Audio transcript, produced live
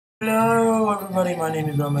Hello everybody, my name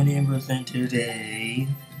is Ambrose and today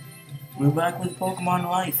we're back with Pokemon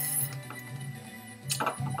Life.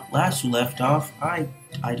 Last we left off, I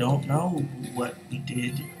don't know what we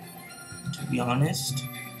did, to be honest.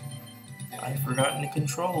 I've forgotten the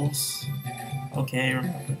controls. Okay, I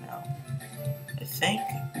remember now. I think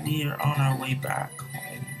we are on our way back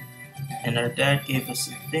home. And our dad gave us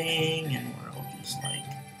a thing and we're all just like,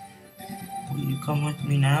 will you come with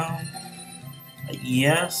me now?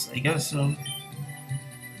 Yes, I guess so.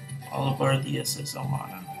 All aboard the SS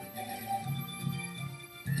Ohana.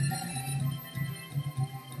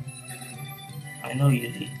 I know you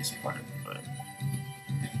hate this part, but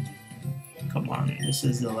come on, this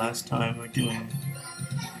is the last time we're doing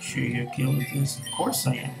it. Sure you're okay with this? Of course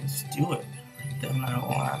I am, let's do it. Then I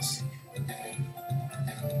will ask.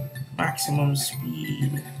 Maximum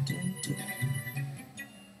speed. Dun, dun.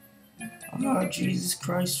 Oh, Jesus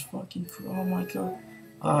Christ, fucking, oh my god.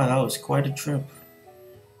 Oh, that was quite a trip.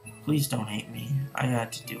 Please don't hate me. I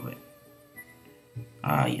had to do it.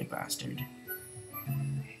 Ah, you bastard.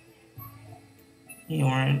 We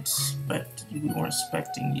weren't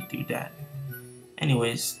expecting you to do that.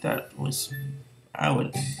 Anyways, that was... I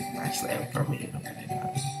would probably hit him for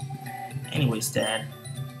that. Anyways, Dad.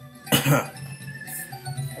 Are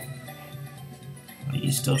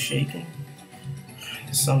you still shaking?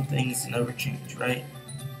 Some things never change, right?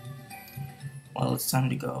 Well, it's time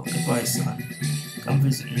to go. Goodbye, son. Come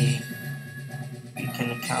visit me. You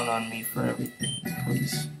can count on me for everything,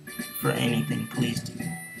 please. For anything, please do.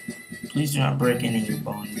 Please do not break any of your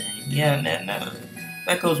bones, man. Yeah, no,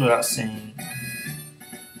 that goes without saying.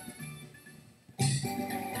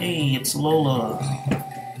 Hey, it's Lola.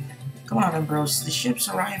 Come on, Ambrose. The ship's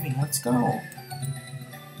arriving. Let's go.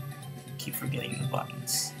 Keep forgetting the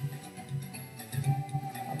buttons.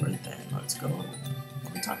 Alright then, let's go.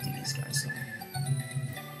 Let me talk to these guys.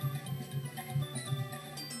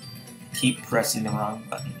 Keep pressing the wrong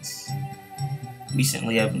buttons.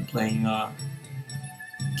 Recently I've been playing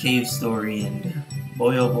Cave Story, and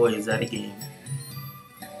boy oh boy is that a game.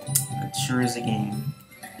 It sure is a game.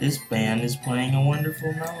 This band is playing a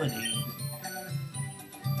wonderful melody.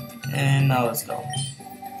 And now let's go.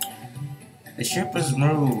 The ship is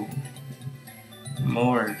moved.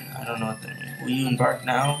 Moored. I don't know what that means. Will you embark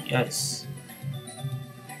now? Yes.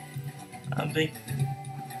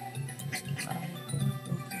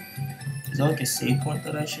 Is there like a save point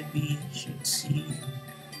that I should see?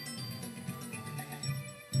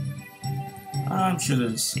 I'm sure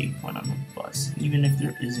there's a save point on the bus. Even if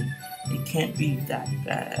there isn't, it can't be that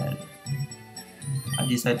bad. I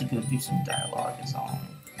just had to go do some dialogue is all.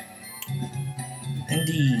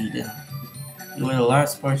 Indeed. You were the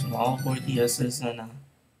last person all aboard the SS and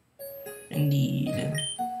indeed.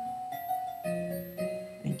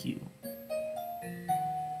 Thank you.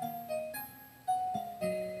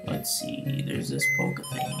 Let's see, there's this Poke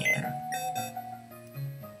thing here.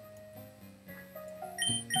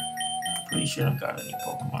 Pretty sure I don't got any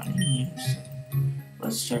Pokemon in here, so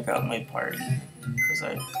let's check out my party. Because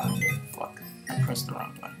I I pressed the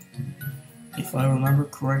wrong button. If I remember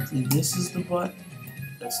correctly, this is the button.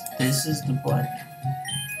 This is the button.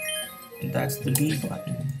 And that's the B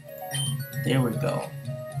button. There we go.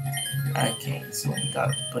 Okay, so we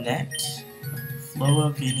got Bonnet,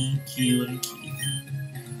 Floa, Vinny, Q, and Keith.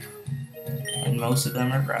 And most of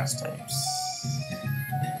them are grass types.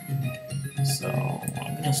 So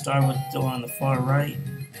I'm gonna start with the one on the far right.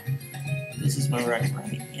 This is my right?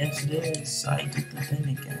 Yes it is. I did the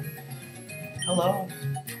thing again. Hello?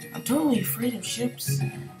 I'm totally afraid of ships.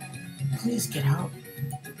 Please get out.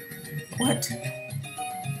 What?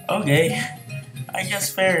 Okay. I guess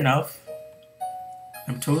fair enough.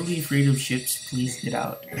 I'm totally afraid of ships. Please get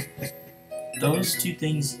out. Those two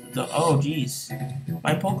things, oh jeez.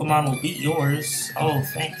 My Pokemon will beat yours. Oh,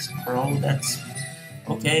 thanks, bro. That's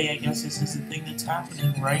okay. I guess this is the thing that's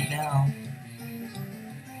happening right now.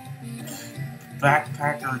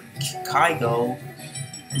 Backpacker Kygo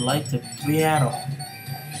would like to battle.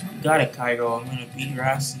 Got it, Kygo. I'm gonna beat your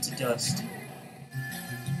ass into dust.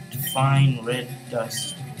 Fine red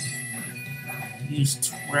dust. Use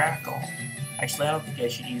Trackle. Actually, I don't think I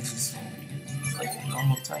should use this one because it's like a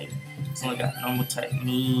normal type. It's only got normal type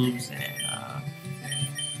moves and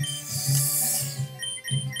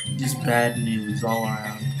just bad news all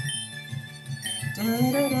around.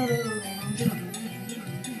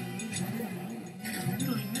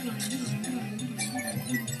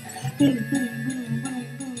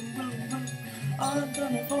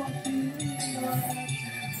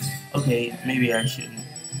 Okay, maybe I shouldn't.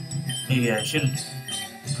 Maybe I shouldn't.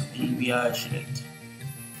 Maybe I shouldn't.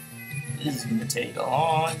 This is gonna take a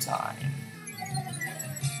long time.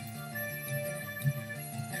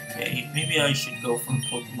 maybe I should go for a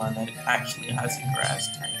Pokemon that actually has a grass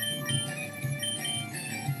type.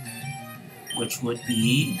 Which would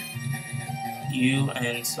be you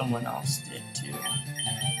and someone else did too.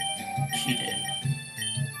 She did.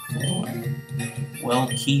 4. Well,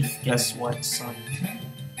 Keith, guess what, son?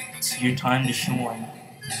 It's your time to shine.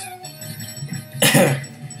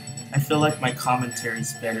 I feel like my commentary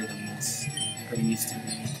is better than this, or it used to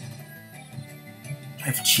be.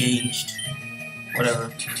 I've changed.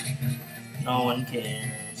 Whatever. No one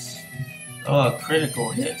cares. Oh, a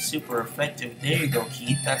critical hit. Super effective. There you go,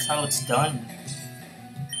 Keith. That's how it's done.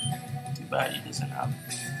 Too bad he doesn't have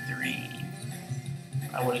 3.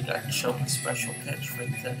 I would have got to show my special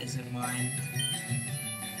catchphrase that isn't mine.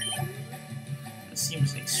 It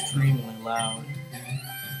seems extremely loud.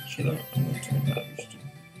 Should I? I'm going to turn it up.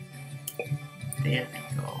 There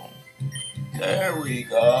we go. There we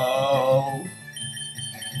go.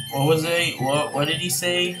 What was it? What did he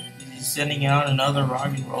say? He's sending out another rock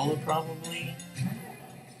and roller, probably?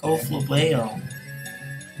 Go Flabeo.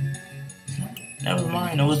 Never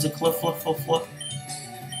mind, it was a fluff.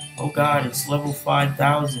 Oh god, it's level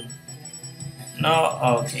 5,000. No,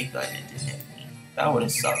 oh, okay, good, it didn't hit me. That would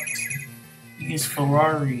have sucked. Use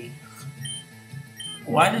Ferrari.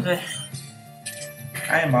 Why did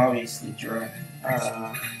I am obviously drunk.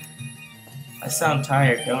 I sound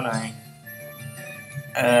tired, don't I?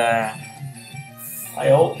 I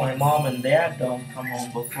hope my mom and dad don't come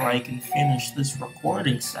home before I can finish this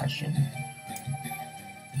recording session.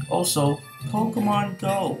 Also, Pokemon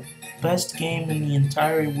Go. Best game in the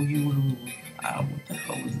entire what the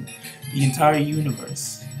hell is it? The entire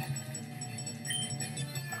universe.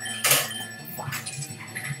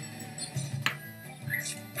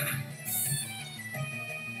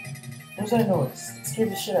 What was that noise? It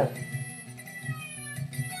scared the shit out of me.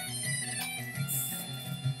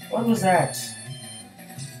 What was that?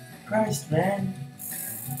 Christ, man.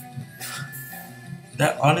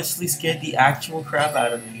 That honestly scared the actual crap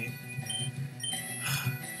out of me.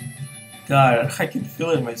 God, I can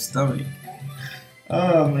feel it in my stomach.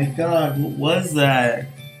 Oh my god, what was that?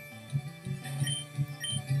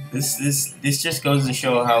 This just goes to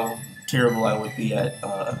show how terrible I would be at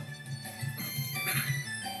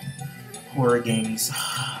horror games.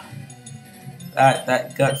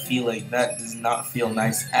 That gut feeling, that does not feel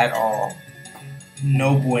nice at all.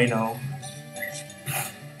 No bueno.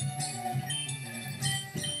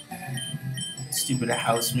 Stupid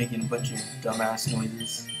house making a bunch of dumbass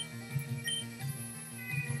noises.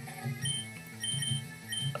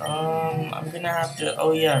 I'm gonna have to.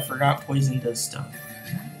 Oh yeah, I forgot poison does stuff.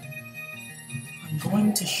 I'm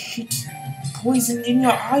going to shit poison in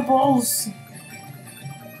your eyeballs.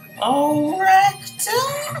 Oh, wrecked!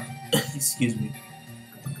 Excuse me.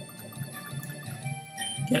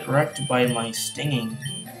 Get wrecked by my stinging.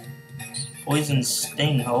 Poison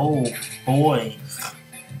sting. Oh boy.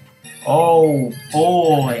 Oh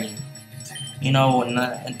boy. You know,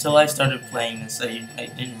 until I started playing this, I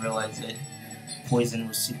didn't realize that poison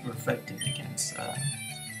was super effective against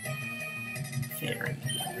fairy.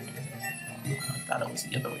 I thought it was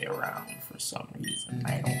the other way around for some reason.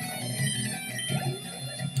 I don't know.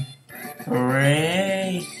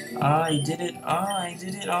 Hooray! I did it! I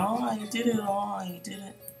did it! I did it! I did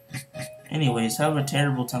it! Anyways, have a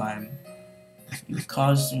terrible time. You've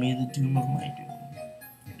caused me the doom of my doom.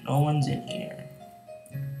 No one's in here.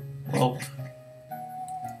 Well,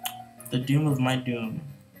 the doom of my doom.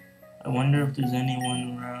 I wonder if there's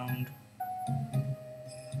anyone around.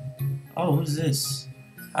 Oh, who's this?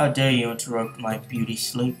 How dare you interrupt my beauty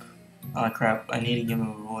sleep? Oh crap, I need to give him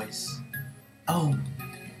a voice. Oh!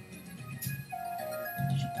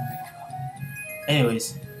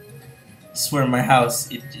 Anyways, I swear my house,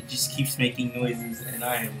 it just keeps making noises and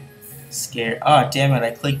I am scared. Ah, damn it,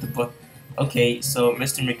 I clicked the button. Okay, so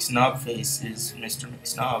Mr. McSnobface is Mr.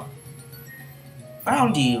 McSnob.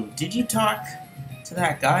 Found you! Did you talk to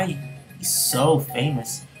that guy? He's so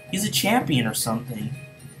famous. He's a champion or something.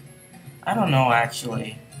 I don't know,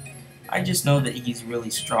 actually. I just know that he's really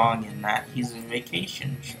strong and that he's a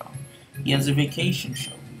vacation show. He has a vacation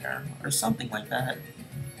show here, or something like that.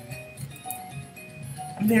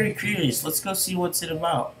 I'm very curious. Let's go see what's it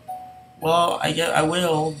about. Well, I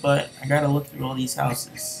will, but I gotta look through all these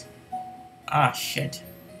houses. Ah, shit.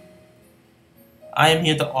 I am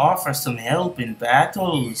here to offer some help in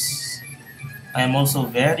battles. I am also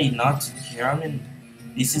very not German.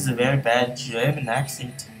 This is a very bad German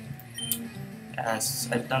accent. Yes,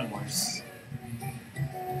 I've done worse.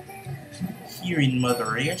 Here in Mother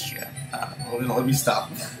Russia. Let me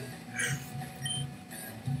stop.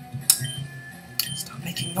 Stop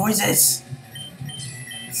making noises.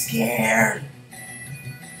 I'm scared.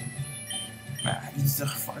 These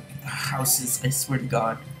fuck houses, I swear to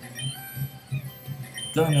God.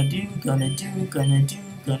 Gonna do.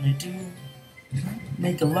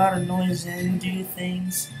 Make a lot of noise and do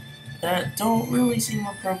things that don't really seem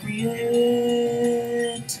appropriate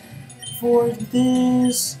for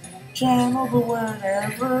this channel, but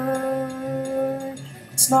whatever.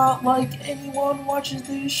 It's not like anyone watches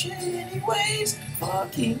this shit anyways.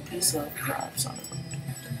 Fucking piece of crap, son of a...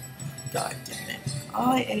 God damn it.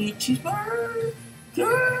 I ate cheeseburgers.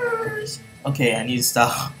 Okay, I need to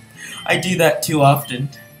stop. I do that too often.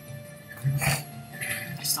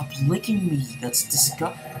 Stop licking me. That's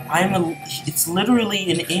disgusting. It's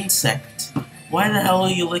literally an insect. Why the hell are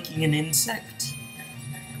you licking an insect?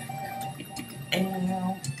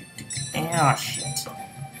 Ah, shit.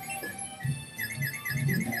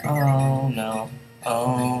 Oh no.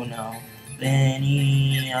 Oh no.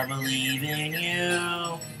 Vinny, I believe in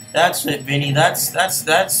you. That's it, Vinny. That's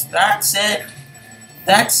it.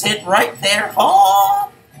 That's it right there. Oh!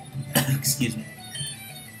 Excuse me.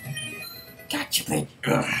 Gotcha, bitch.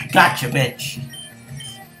 Ugh, gotcha, bitch.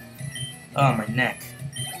 Oh, my neck.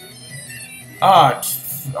 Ah,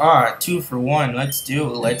 2 for 1. Let's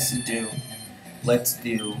do.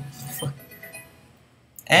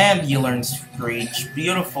 And you learn Screech.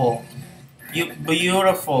 Beautiful.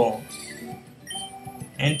 Beautiful.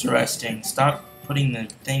 Interesting. Stop putting the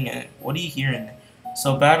thing in. What are you hearing?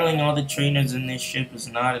 So battling all the trainers in this ship is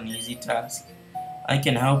not an easy task. I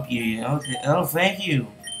can help you. Okay. Oh, thank you.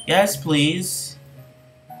 Yes, please.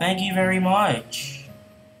 Thank you very much.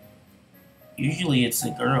 Usually it's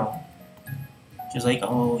a girl. She's like,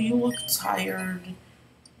 oh, you look tired.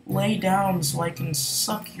 Lay down so I can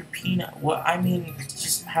suck your peanut. What? I mean,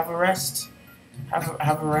 just have a rest.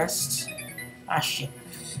 Have a rest. Ah, shit.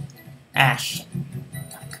 Ah, shit.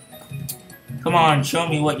 Come on, show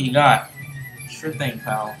me what you got. Sure thing,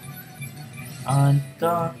 pal. I'm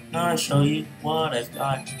gonna show you what I've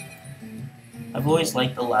got. I've always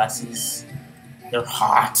liked the lasses. They're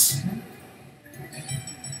hot.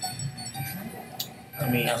 I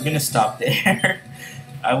mean, I'm gonna stop there.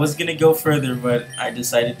 I was gonna go further, but I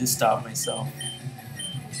decided to stop myself.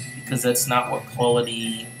 Because that's not what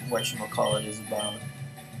quality, whatchamacallit, is about.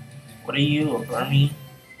 What are you, a Burmese?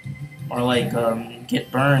 More like,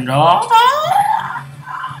 get burned. Oh!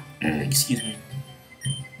 Excuse me.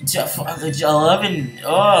 11.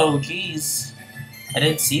 Oh, jeez. I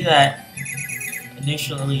didn't see that.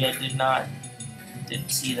 Initially, I didn't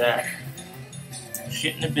see that.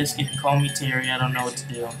 Shit in a biscuit and call me Terry. I don't know what to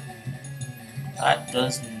do. That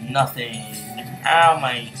does nothing. Ow,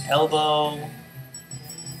 my elbow.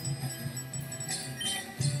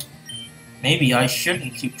 Maybe I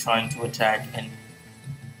shouldn't keep trying to attack and...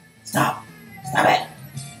 Stop! Stop it!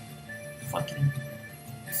 Fucking...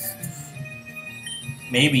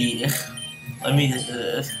 Maybe... Let me...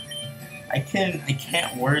 I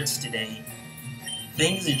can't words today.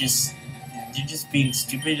 Things are just... You're just being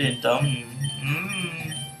stupid and dumb.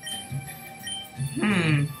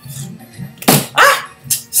 Ah!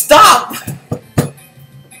 Stop!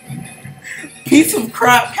 Piece of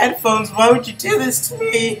crap headphones, why would you do this to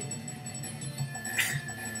me?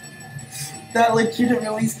 That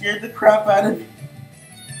legitimately scared the crap out of me.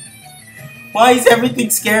 Why is everything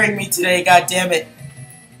scaring me today, god damn it?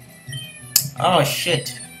 Oh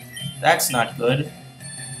shit. That's not good.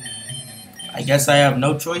 I guess I have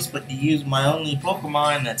no choice but to use my only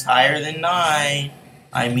Pokemon that's higher than 9.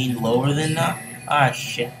 I mean lower than 9. Ah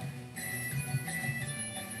shit.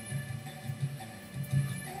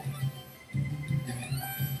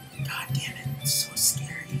 God damn it, it's so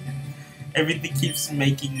scary. Everything keeps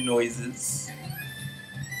making noises.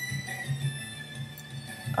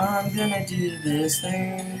 I'm gonna do this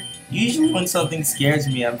thing. Usually when something scares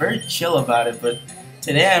me, I'm very chill about it, but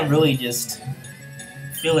today I'm really just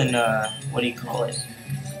feeling, what do you call it?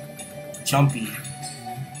 Jumpy.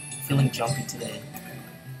 Feeling jumpy today.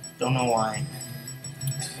 Don't know why.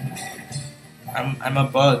 I'm a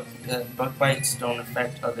bug. Bug bites don't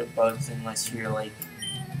affect other bugs unless you're like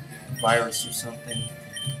a virus or something.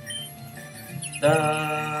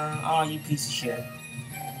 Oh, you piece of shit.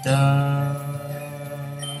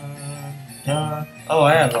 Oh,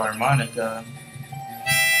 I have a harmonica.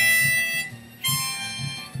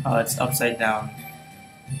 Oh, it's upside down.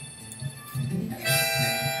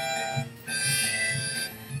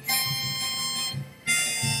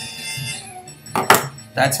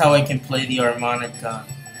 That's how I can play the harmonica.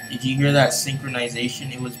 Did you hear that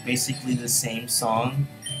synchronization? It was basically the same song.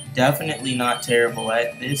 Definitely not terrible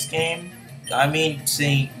at this game. I mean,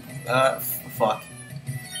 fuck.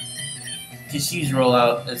 Just use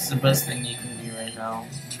rollout. That's the best thing you can do right now.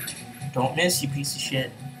 Don't miss, you piece of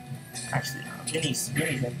shit. Actually, no, I'm Guineas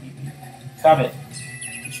MVP. Stop it.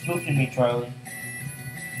 You're spoofing me, Charlie.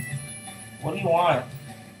 What do you want?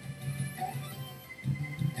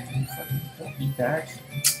 Don't eat that.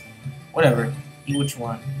 Whatever. Eat what you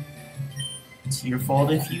want. It's your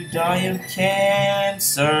fault if you die of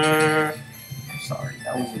cancer. Sorry,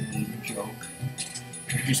 that was a mean joke.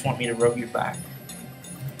 You just want me to rub your back.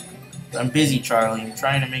 But I'm busy, Charlie. I'm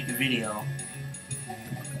trying to make a video.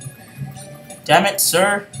 Damn it,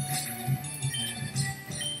 sir.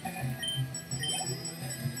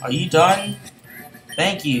 Are you done?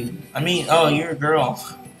 Thank you. I mean, oh, you're a girl.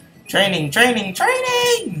 Training, training,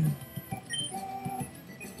 training!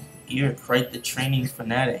 You're quite the training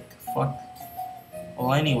fanatic. Fuck.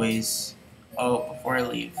 Well, anyways. Oh, before I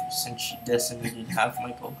leave, since she decimated half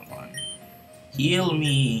my Pokemon. Heal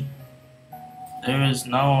me. There is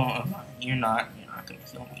no... You're not gonna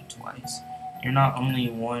heal me twice. You're not only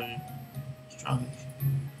one strong...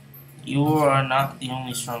 You are not the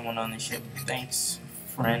only strong one on the ship. Thanks,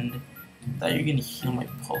 friend. I thought you were gonna heal my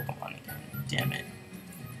Pokemon again. Damn it.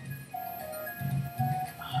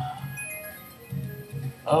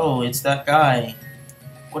 Oh, it's that guy.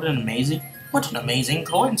 What an amazing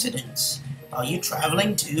coincidence. Are you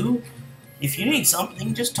traveling too? If you need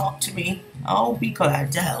something, just talk to me. I'll be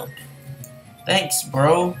glad to help. Thanks,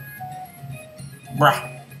 bro.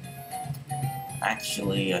 Bruh.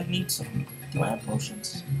 Actually, I need some... Do I have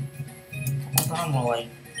potions? Hold on while I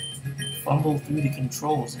fumble through the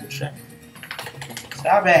controls and check.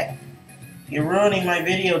 Stop it! You're ruining my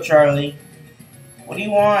video, Charlie. What do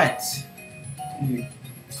you want? Your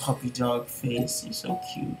puppy dog face. You're so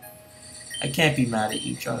cute. I can't be mad at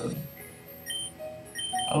you, Charlie.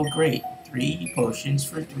 Oh, great. 3 potions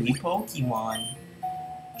for 3 Pokemon.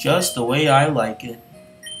 Just the way I like it.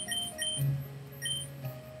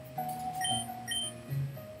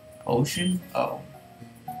 Potion? Oh.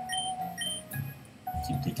 I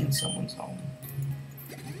keep thinking someone's home.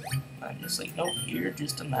 I'm just like, nope, you're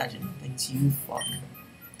just imagining things, you fuck.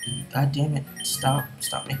 God damn it. Stop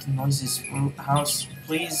making noises. House,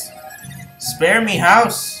 please. Spare me,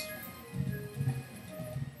 house!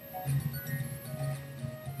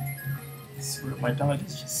 I swear, my dog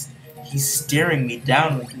is just... He's staring me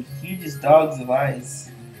down with the hugest dogs of eyes.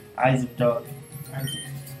 Eyes of dog.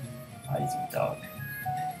 Eyes of dog.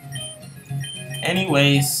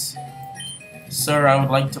 Anyways, sir, I would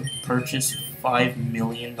like to purchase $5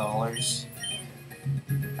 million.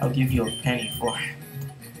 I'll give you a penny for it.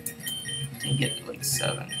 I can get like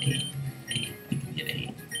 7, 8. I can get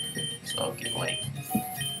 8. So I'll give like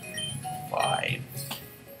 5.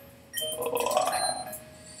 Oh.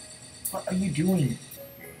 What are you doing?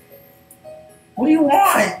 What do you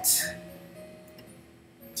want?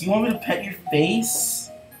 Do you want me to pet your face?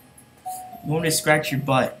 You want me to scratch your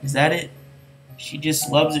butt? Is that it? She just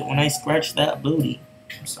loves it when I scratch that booty.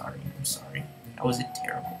 I'm sorry. That was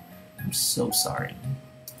terrible. I'm so sorry.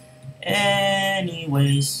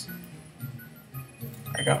 Anyways,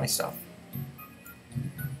 I got my stuff.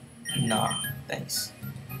 Nah, thanks.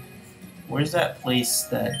 Where's that place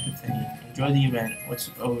that thing? Enjoy the event. What's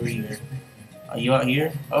over here? Are you out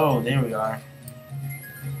here? Oh, there we are.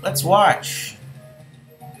 Let's watch.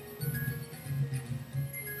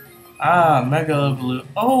 Ah, Mega Evolution.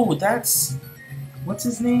 Oh, that's... What's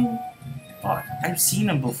his name? Oh, I've seen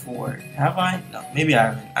him before. Have I? No, maybe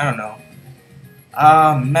I haven't. I don't know.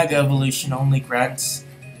 Mega Evolution only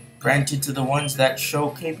granted to the ones that show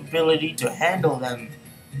capability to handle them.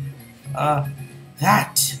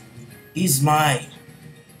 That is my...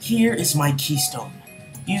 Here is my keystone.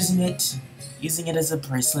 Using it as a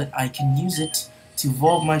bracelet, I can use it to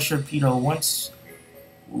evolve my Sharpedo once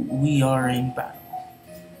we are in battle.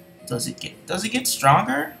 Does it get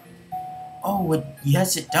stronger? Oh,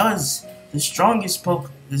 yes, it does. The strongest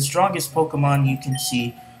Pokemon you can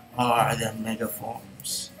see are the Mega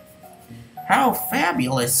Forms. How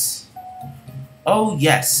fabulous! Oh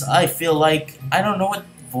yes, I feel like I don't know what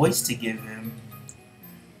voice to give him.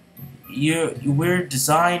 You were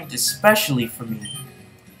designed especially for me.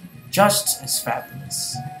 Just as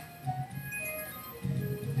fabulous.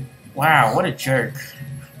 Wow, what a jerk.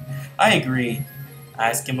 I agree.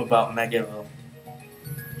 Ask him about Mega Evo.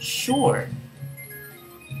 Sure.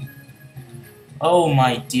 Oh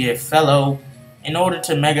my dear fellow, in order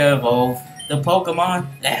to Mega Evolve, the Pokemon...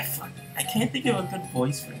 fuck. I can't think of a good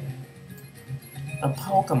voice for him.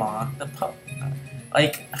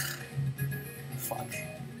 Like... Fuck.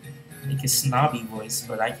 Like a snobby voice,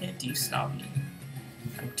 but I can't do snobby.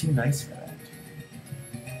 I'm too nice for that.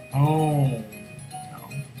 Oh...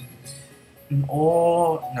 No.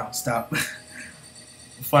 Oh... No, stop.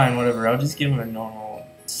 Fine, whatever. I'll just give him a normal,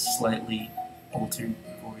 slightly altered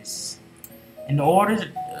voice. In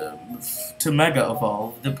order to Mega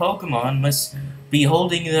Evolve, the Pokemon must be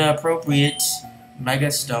holding the appropriate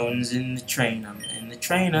Mega Stones in the trainer, and the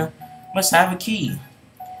trainer must have a key.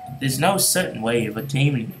 There's no certain way of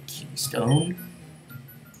attaining a key stone.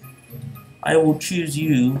 I will choose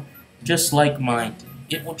you, just like mine.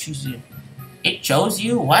 It will choose you. It chose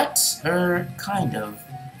you? What? Kind of.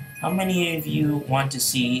 How many of you want to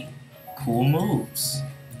see cool moves?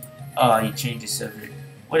 Oh, you changed the subject.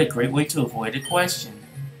 What a great way to avoid a question.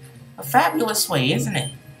 A fabulous way, isn't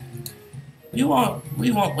it? We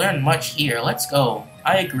won't learn much here. Let's go.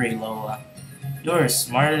 I agree, Lola. You're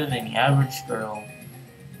smarter than the average girl.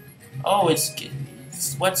 Oh, it's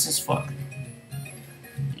what's this fuck?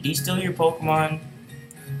 Did he steal your Pokemon?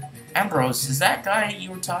 Ambrose, is that guy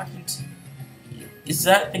you were talking to? Is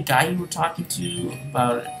that the guy you were talking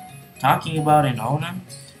about in Ona?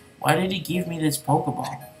 Why did he give me this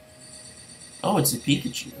Pokeball? Oh, it's a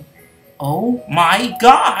Pikachu. Oh my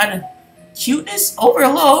god! Cuteness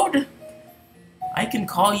overload!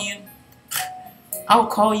 I'll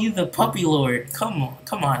call you the Puppy Lord. Come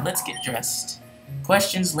on, let's get dressed.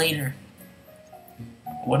 Questions later.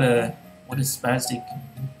 What a spastic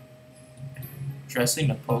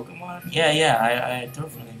dressing a Pokemon? Yeah, I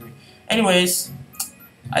totally agree. Anyways,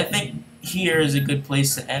 I think here is a good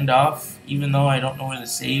place to end off, even though I don't know where the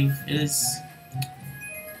save is.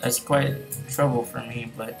 That's quite trouble for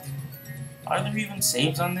me, but are there even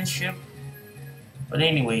saves on this ship? But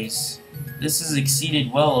anyways, this has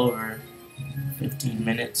exceeded well over 15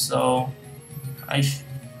 minutes, so I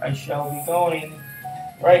shall be going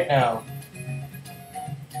right now.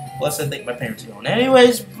 Plus, I think my parents are going.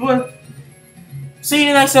 Anyways, see you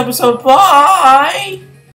in the next episode. Bye!